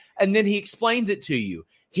that? And then he explains it to you.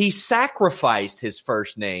 He sacrificed his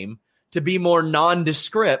first name to be more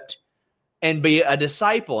nondescript and be a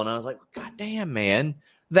disciple. And I was like, God damn, man.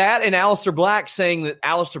 That and Aleister Black saying that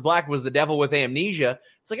Aleister Black was the devil with amnesia.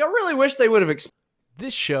 It's like, I really wish they would have.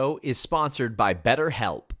 This show is sponsored by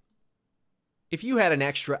BetterHelp. If you had an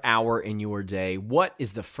extra hour in your day, what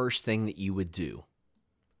is the first thing that you would do?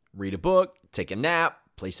 Read a book, take a nap,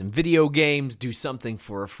 play some video games, do something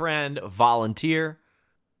for a friend, volunteer.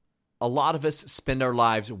 A lot of us spend our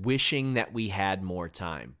lives wishing that we had more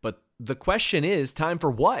time. But the question is, time for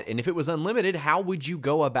what? And if it was unlimited, how would you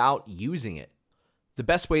go about using it? The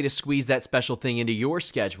best way to squeeze that special thing into your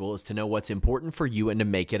schedule is to know what's important for you and to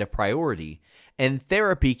make it a priority. And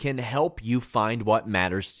therapy can help you find what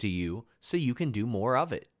matters to you so you can do more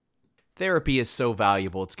of it. Therapy is so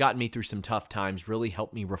valuable. It's gotten me through some tough times, really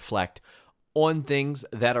helped me reflect on things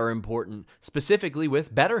that are important, specifically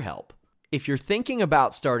with BetterHelp. If you're thinking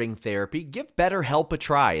about starting therapy, give BetterHelp a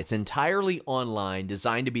try. It's entirely online,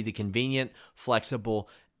 designed to be the convenient, flexible,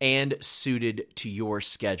 and suited to your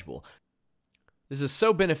schedule. This is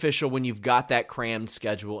so beneficial when you've got that crammed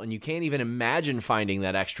schedule and you can't even imagine finding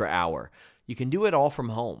that extra hour. You can do it all from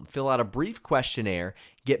home. Fill out a brief questionnaire,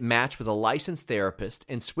 get matched with a licensed therapist,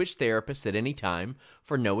 and switch therapists at any time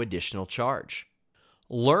for no additional charge.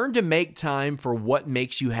 Learn to make time for what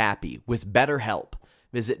makes you happy with BetterHelp.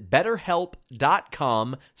 Visit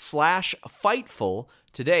betterhelp.com/Fightful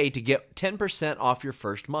today to get 10% off your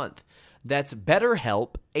first month. That's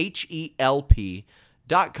BetterHelp,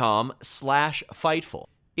 HELP.com/Fightful.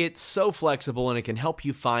 It's so flexible and it can help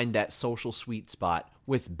you find that social sweet spot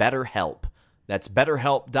with BetterHelp. That's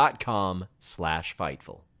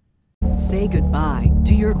betterhelp.com/Fightful. Say goodbye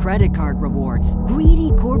to your credit card rewards. Greedy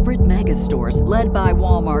corporate mega stores, led by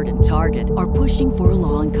Walmart and Target, are pushing for a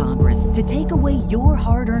law in Congress to take away your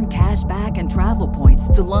hard-earned cash back and travel points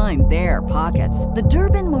to line their pockets. The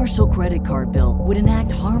Durbin-Marshall credit card bill would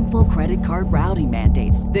enact harmful credit card routing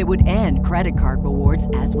mandates that would end credit card rewards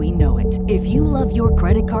as we know it. If you love your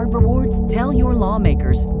credit card rewards, tell your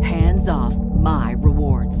lawmakers, hands off my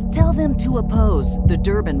rewards. Tell them to oppose the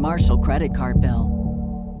Durbin-Marshall credit card bill.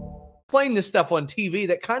 Playing this stuff on TV,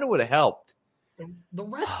 that kind of would have helped. The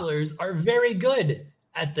wrestlers are very good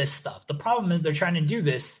at this stuff. The problem is they're trying to do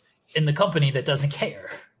this in the company that doesn't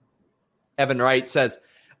care. Evan Wright says,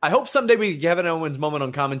 I hope someday we get Kevin Owens' moment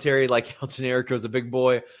on commentary like El Generico's a big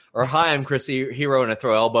boy, or hi, I'm Chris Hero and I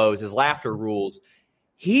throw elbows. His laughter rules.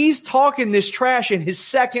 He's talking this trash in his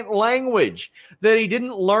second language that he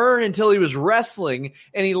didn't learn until he was wrestling,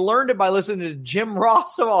 and he learned it by listening to Jim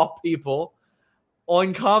Ross, of all people,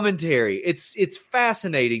 on commentary. It's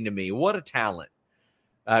fascinating to me. What a talent.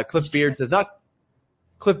 Cliff Beard says not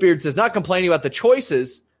complaining about the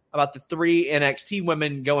choices about the 3 NXT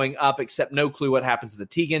women going up, except no clue what happens to the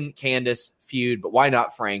Tegan, Candice feud, but why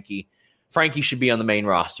not Frankie? Frankie should be on the main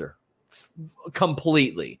roster.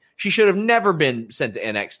 Completely. She should have never been sent to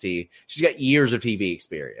NXT. She's got years of TV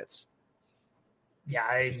experience. Yeah,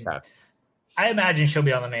 I imagine she'll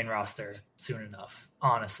be on the main roster soon enough,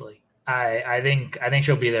 honestly. I think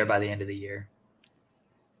she'll be there by the end of the year.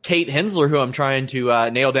 Kate Hensler, who I'm trying to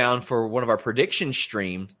nail down for one of our prediction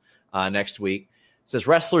streams next week, says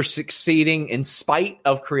wrestlers succeeding in spite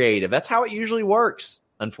of creative. That's how it usually works,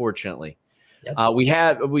 unfortunately. Yep.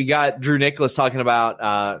 We got Drew Nicholas talking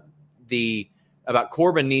about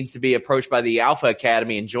Corbin needs to be approached by the Alpha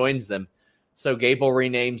Academy and joins them. So Gable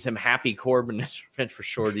renames him Happy Corbin for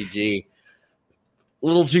Shorty G. A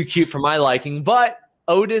little too cute for my liking, but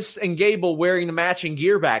Otis and Gable wearing the matching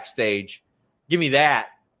gear backstage. Give me that.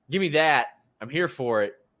 I'm here for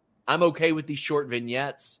it. I'm okay with these short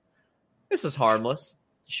vignettes. This is harmless.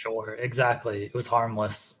 Sure, exactly. It was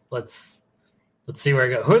harmless. Let's see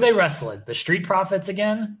where it goes. Who are they wrestling? The Street Profits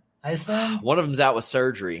again, I assume? One of them's out with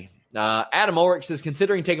surgery. Adam Ulrich says,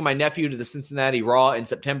 considering taking my nephew to the Cincinnati Raw in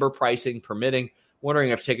September, pricing permitting, wondering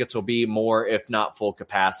if tickets will be more, if not full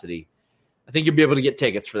capacity. I think you'll be able to get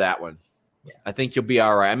tickets for that one. Yeah. I think you'll be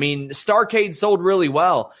all right. I mean, Starrcade sold really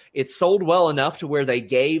well. It sold well enough to where they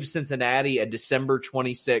gave Cincinnati a December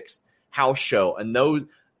 26th house show. And those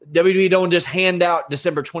WWE don't just hand out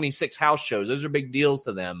December 26th house shows. Those are big deals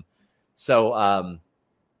to them. So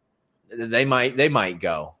they might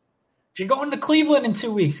go. If you're going to Cleveland in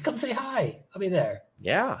 2 weeks, come say hi. I'll be there.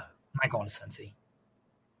 Yeah. I'm not going to Cincy.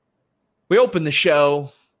 We opened the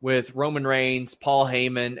show with Roman Reigns, Paul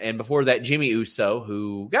Heyman, and before that, Jimmy Uso,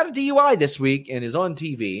 who got a DUI this week and is on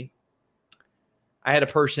TV. I had a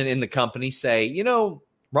person in the company say,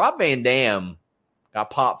 Rob Van Dam got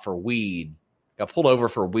popped for weed, got pulled over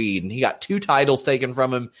for weed, and he got 2 titles taken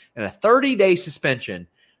from him and a 30-day suspension.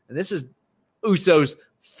 And this is Uso's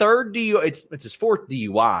third DUI. It's his 4th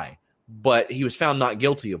DUI, but he was found not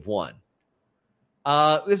guilty of 1.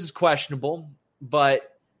 This is questionable, but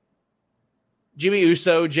Jimmy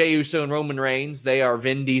Uso, Jey Uso, and Roman Reigns, they are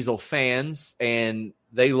Vin Diesel fans, and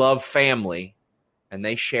they love family, and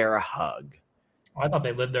they share a hug. I thought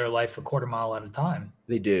they lived their life a quarter mile at a time.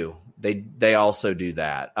 They do. They also do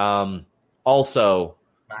that. Also,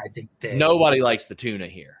 I think nobody likes the tuna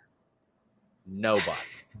here. Nobody.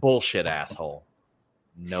 Bullshit asshole.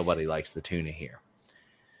 Nobody likes the tuna here.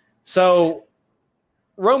 So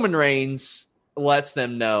Roman Reigns lets the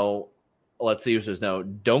Usos know,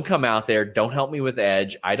 don't come out there. Don't help me with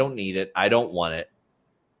Edge. I don't need it. I don't want it.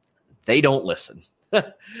 They don't listen.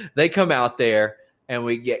 They come out there and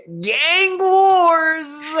we get gang wars.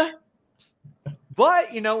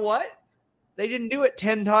 But you know what? They didn't do it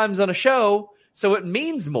 10 times on a show, so it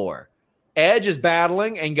means more. Edge is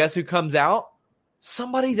battling, and guess who comes out?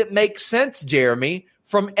 Somebody that makes sense, Jeremy,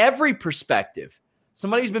 from every perspective.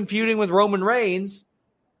 Somebody who's been feuding with Roman Reigns,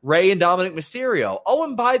 Rey and Dominic Mysterio. Oh,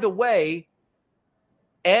 and by the way,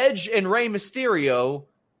 Edge and Rey Mysterio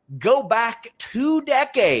go back 2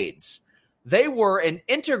 decades. They were an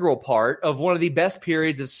integral part of one of the best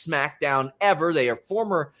periods of SmackDown ever. They are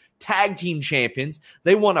former tag team champions.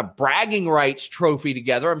 They won a bragging rights trophy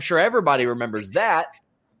together. I'm sure everybody remembers that.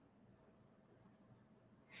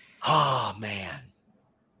 Oh, man.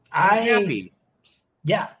 I'm happy.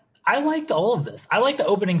 Yeah, I liked all of this. I liked the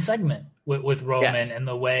opening segment with Roman and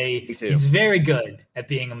the way he's very good at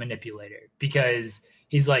being a manipulator, because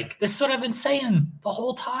he's like, this is what I've been saying the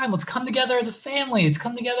whole time. Let's come together as a family. Let's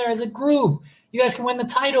come together as a group. You guys can win the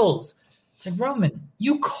titles. It's like, Roman,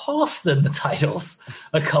 you cost them the titles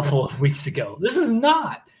a couple of weeks ago. This is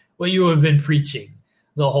not what you have been preaching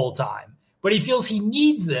the whole time. But he feels he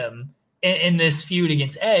needs them in this feud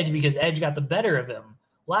against Edge, because Edge got the better of him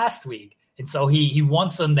last week. And so he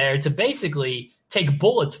wants them there to basically take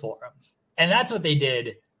bullets for him. And that's what they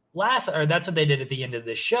did that's what they did at the end of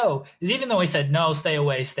this show, is even though he said, no, stay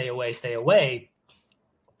away, stay away, stay away,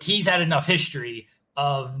 he's had enough history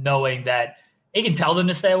of knowing that he can tell them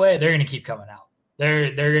to stay away. They're going to keep coming out.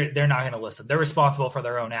 They're not going to listen. They're responsible for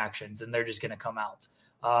their own actions, and they're just going to come out.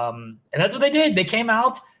 And that's what they did. They came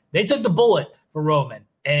out. They took the bullet for Roman.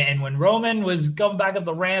 And when Roman was coming back up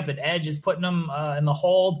the ramp and Edge is putting him in the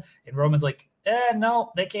hold, and Roman's like,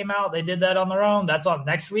 no, they came out. They did that on their own. That's on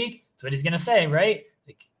next week. That's what he's going to say, right?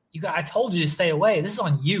 Like, I told you to stay away. This is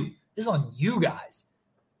on you. This is on you guys.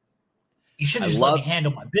 You should have just let me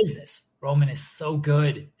handle my business. Roman is so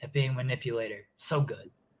good at being a manipulator. So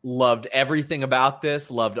good. Loved everything about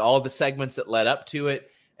this. Loved all the segments that led up to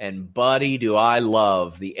it. And buddy, do I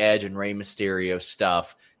love the Edge and Rey Mysterio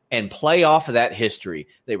stuff and play off of that history.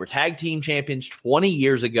 They were tag team champions 20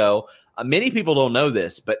 years ago. Many people don't know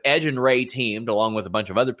this, but Edge and Rey teamed along with a bunch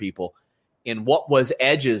of other people in what was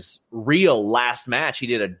Edge's real last match. He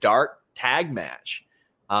did a dark tag match.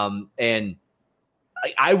 And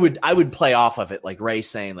I would play off of it, like Rey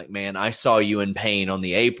saying, like, man, I saw you in pain on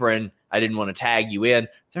the apron. I didn't want to tag you in.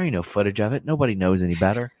 There ain't no footage of it. Nobody knows any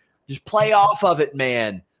better. Just play off of it,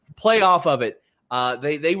 man. Play off of it.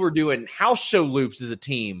 They were doing house show loops as a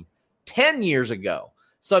team 10 years ago.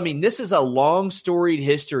 So, I mean, this is a long storied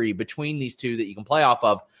history between these two that you can play off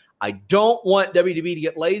of. I don't want WWE to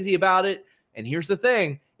get lazy about it. And here's the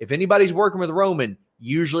thing. If anybody's working with Roman,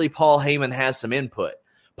 usually Paul Heyman has some input.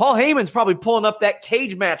 Paul Heyman's probably pulling up that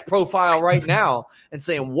cage match profile right now and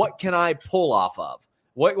saying, what can I pull off of?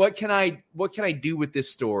 What can I do with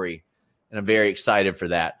this story? And I'm very excited for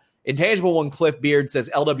that. Intangible One Cliff Beard says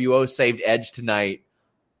LWO saved Edge tonight.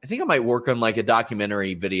 I think I might work on like a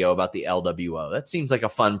documentary video about the LWO. That seems like a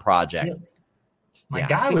fun project. Really? My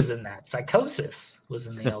guy was in that. Psychosis was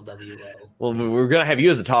in the LWO. Well, we're going to have you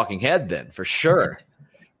as a talking head then, for sure.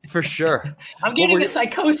 For sure. I'm getting a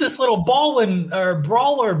Psychosis little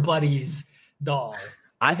brawler buddies doll.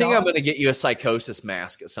 I think I'm going to get you a Psychosis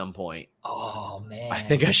mask at some point. Oh, man. I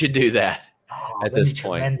think I should do that at this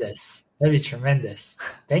point. Tremendous. That'd be tremendous.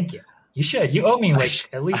 Thank you. You should. You owe me like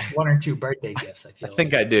at least one or two birthday gifts, I feel I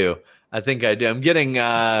think I do. I'm getting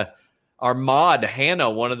our mod,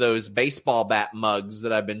 Hannah, one of those baseball bat mugs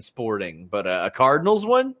that I've been sporting, but a Cardinals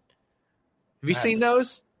one. Have you seen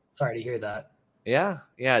those? Sorry to hear that. Yeah,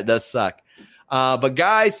 it does suck. But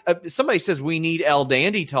guys, somebody says we need El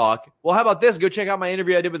Dandy talk. Well, how about this? Go check out my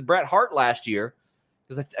interview I did with Bret Hart last year,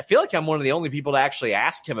 because I feel like I'm one of the only people to actually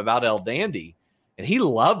ask him about El Dandy, and he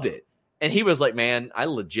loved it. And he was like, man, I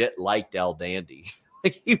legit liked El Dandy.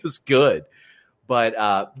 Like, he was good.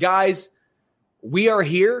 But guys, we are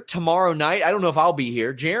here tomorrow night. I don't know if I'll be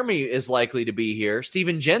here. Jeremy is likely to be here.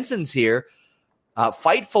 Steven Jensen's here.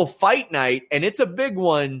 Fightful Fight Night, and it's a big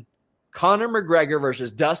one. Conor McGregor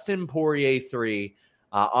versus Dustin Poirier 3.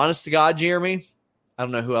 Honest to God, Jeremy, I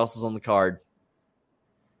don't know who else is on the card.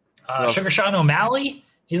 Sugar Sean O'Malley,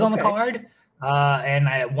 he's on the card.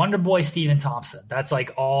 And Wonder Boy Stephen Thompson. That's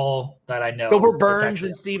like all that I know. Gilbert Burns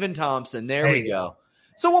and Stephen Thompson. There we go.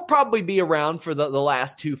 So we'll probably be around for the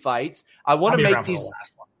last two fights. I want to make these.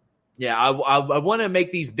 Yeah, I want to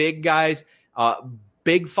make these big guys,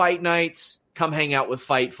 big fight nights. Come hang out with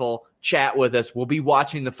Fightful. Chat with us. We'll be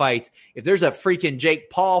watching the fights. If there's a freaking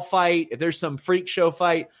Jake Paul fight, if there's some freak show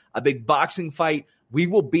fight, a big boxing fight, we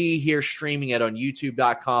will be here streaming it on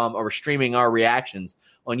youtube.com, or streaming our reactions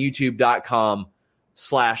on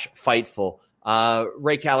youtube.com/Fightful.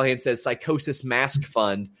 Ray Callahan says Psychosis Mask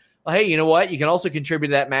Fund. Well, hey, you know what? You can also contribute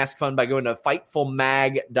to that mask fund by going to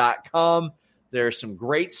FightfulMag.com. There's some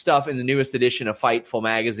great stuff in the newest edition of Fightful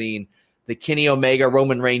magazine. The Kenny Omega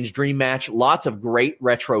Roman Reigns Dream Match. Lots of great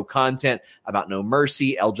retro content about No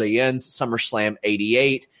Mercy, LJN's SummerSlam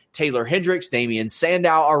 88. Taylor Hendricks, Damian Sandow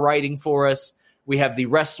are writing for us. We have the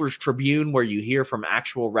Wrestlers Tribune, where you hear from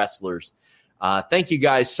actual wrestlers. Thank you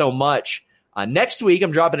guys so much. Next week,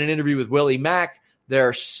 I'm dropping an interview with Willie Mack. There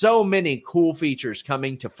are so many cool features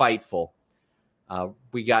coming to Fightful.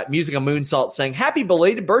 We got Music on Moonsault saying, happy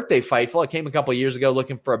belated birthday, Fightful. I came a couple of years ago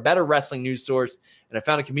looking for a better wrestling news source, and I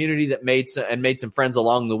found a community that made some friends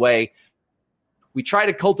along the way. We try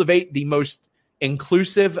to cultivate the most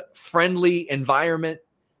inclusive, friendly environment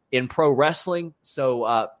in pro wrestling. So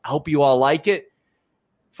I hope you all like it.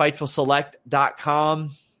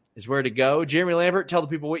 FightfulSelect.com is where to go. Jeremy Lambert, tell the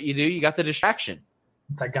people what you do. You got the distraction.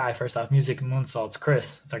 It's our guy, first off, Music and Moonsaults.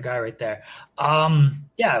 Chris, it's our guy right there.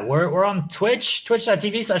 We're on Twitch,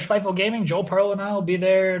 twitch.tv/Fightful Gaming. Joel Pearl and I will be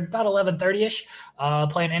there about 11:30ish,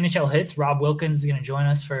 playing NHL Hits. Rob Wilkins is going to join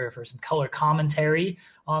us for some color commentary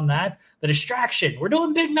on that. The distraction. We're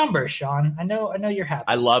doing big numbers, Sean. I know you're happy.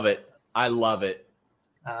 I love it.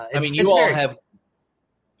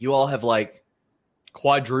 You all have like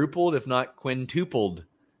quadrupled, if not quintupled,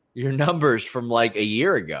 your numbers from like a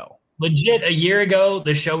year ago. Legit, a year ago,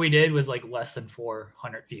 the show we did was like less than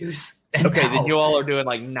 400 views. And okay, then you all are doing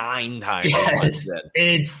like 9 times. Yes,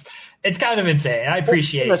 it's kind of insane. I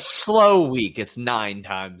appreciate it. A slow week, it's 9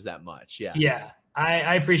 times that much. Yeah. Yeah.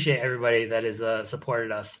 I appreciate everybody that has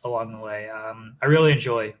supported us along the way. I really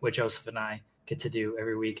enjoy what Joseph and I get to do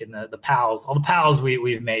every week, and the pals, all the pals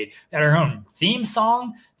we've made. We got our own theme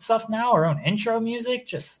song stuff now, our own intro music,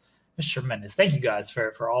 just tremendous. Thank you guys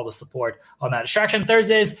for all the support on that. Distraction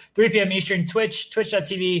Thursdays, 3 p.m. Eastern,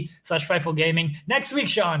 twitch.tv/Fightful Gaming. Next week,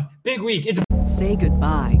 Sean, big week. Say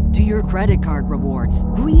goodbye to your credit card rewards.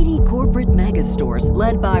 Greedy corporate mega stores,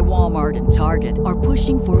 led by Walmart and Target, are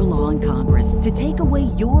pushing for a law in Congress to take away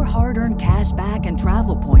your hard-earned cash back and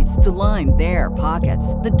travel points to line their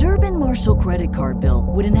pockets. The Durbin-Marshall credit card bill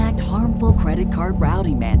would enact harmful credit card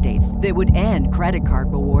routing mandates that would end credit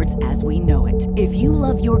card rewards as we know it. If you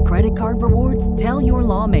love your credit card rewards, tell your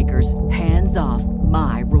lawmakers, hands off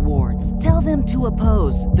my rewards. Tell them to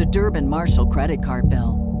oppose the Durbin-Marshall credit card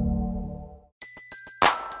bill.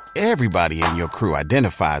 Everybody in your crew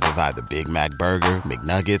identifies as either Big Mac Burger,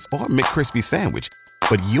 McNuggets, or McCrispy Sandwich.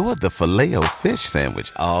 But you're the Filet-O-Fish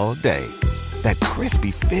Sandwich all day. That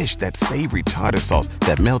crispy fish, that savory tartar sauce,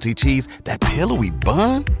 that melty cheese, that pillowy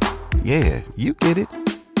bun. Yeah, you get it.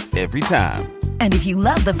 Every time. And if you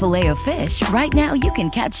love the Filet-O-Fish, right now you can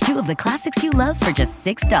catch 2 of the classics you love for just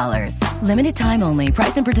 $6. Limited time only.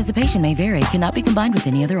 Price and participation may vary. Cannot be combined with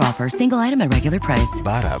any other offer. Single item at regular price.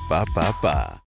 Ba-da-ba-ba-ba.